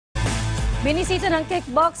Binisita ng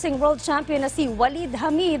kickboxing world champion na si Walid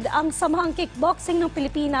Hamid ang samahang kickboxing ng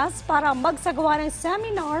Pilipinas para magsagawa ng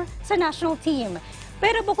seminar sa national team.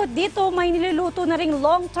 Pero bukod dito, may niluluto na ring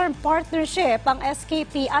long-term partnership ang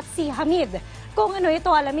SKP at si Hamid. Kung ano ito,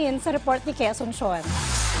 alamin sa report ni Kea Asuncion.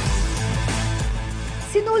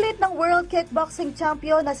 Sinulit ng World Kickboxing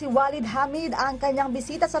Champion na si Walid Hamid ang kanyang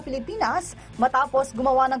bisita sa Pilipinas matapos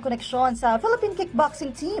gumawa ng koneksyon sa Philippine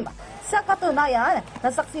Kickboxing Team. Sa katunayan,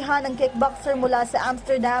 nasaksihan ng kickboxer mula sa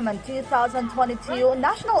Amsterdam ang 2022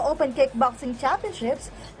 National Open Kickboxing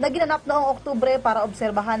Championships na ginanap noong Oktubre para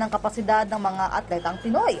obserbahan ang kapasidad ng mga atletang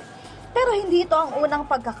Pinoy. Pero hindi ito ang unang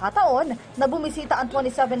pagkakataon na bumisita ang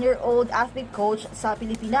 27-year-old athlete coach sa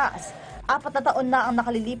Pilipinas. 4 na taon na ang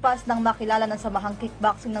nakalilipas nang makilala ng Samahang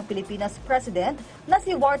Kickboxing ng Pilipinas President na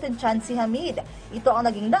si Warton Chan si Hamid. Ito ang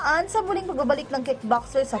naging daan sa muling pagbabalik ng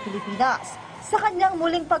kickboxer sa Pilipinas. Sa kanyang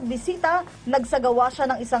muling pagbisita, nagsagawa siya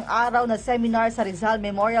ng isang araw na seminar sa Rizal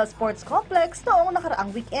Memorial Sports Complex noong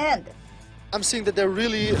nakaraang weekend. I'm seeing that they're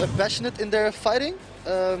really passionate in their fighting.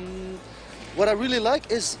 What I really like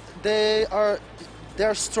is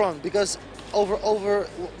they're strong because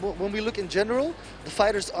when we look in general, the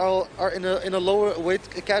fighters are in a lower weight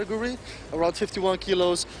category, around 51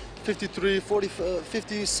 kilos, 53, 40,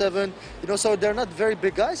 57. So they're not very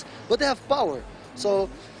big guys, but they have power. So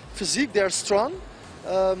physique, they're strong.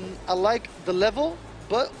 I like the level,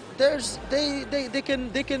 but they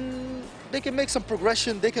can make some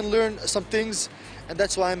progression. They can learn some things, and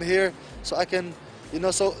that's why I'm here. So I can,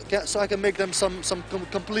 so I can make them some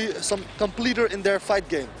completer in their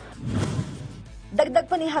fight game.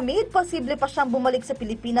 Dagdag pa ni Hamid, posible pa siyang bumalik sa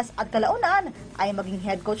Pilipinas at kalaunan ay maging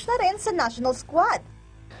head coach na rin sa national squad.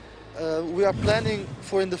 We are planning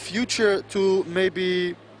for in the future to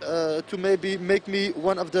maybe make me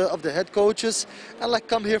one of the head coaches and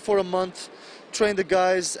like come here for a month, train the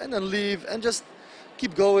guys and then leave and just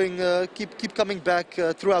keep going, keep coming back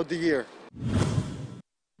throughout the year.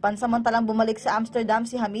 Pansamantalang bumalik sa Amsterdam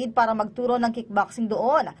si Hamid para magturo ng kickboxing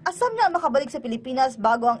doon. Asam niya makabalik sa Pilipinas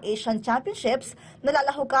bago ang Asian Championships na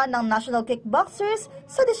lalahukan ng national kickboxers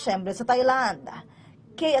sa Disyembre sa Thailand.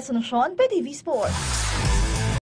 Kea Asuncion, PTV Sports.